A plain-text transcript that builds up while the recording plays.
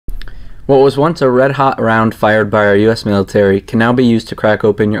What was once a red-hot round fired by our U.S. military can now be used to crack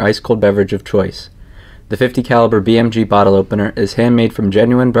open your ice-cold beverage of choice. The .50 caliber BMG bottle opener is handmade from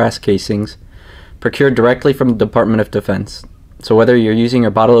genuine brass casings, procured directly from the Department of Defense. So whether you're using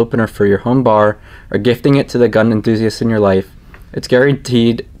your bottle opener for your home bar or gifting it to the gun enthusiasts in your life, it's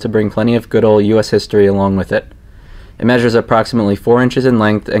guaranteed to bring plenty of good old U.S. history along with it. It measures approximately 4 inches in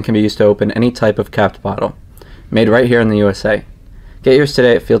length and can be used to open any type of capped bottle. Made right here in the USA. Get yours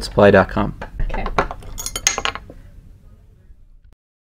today at FieldSupply.com.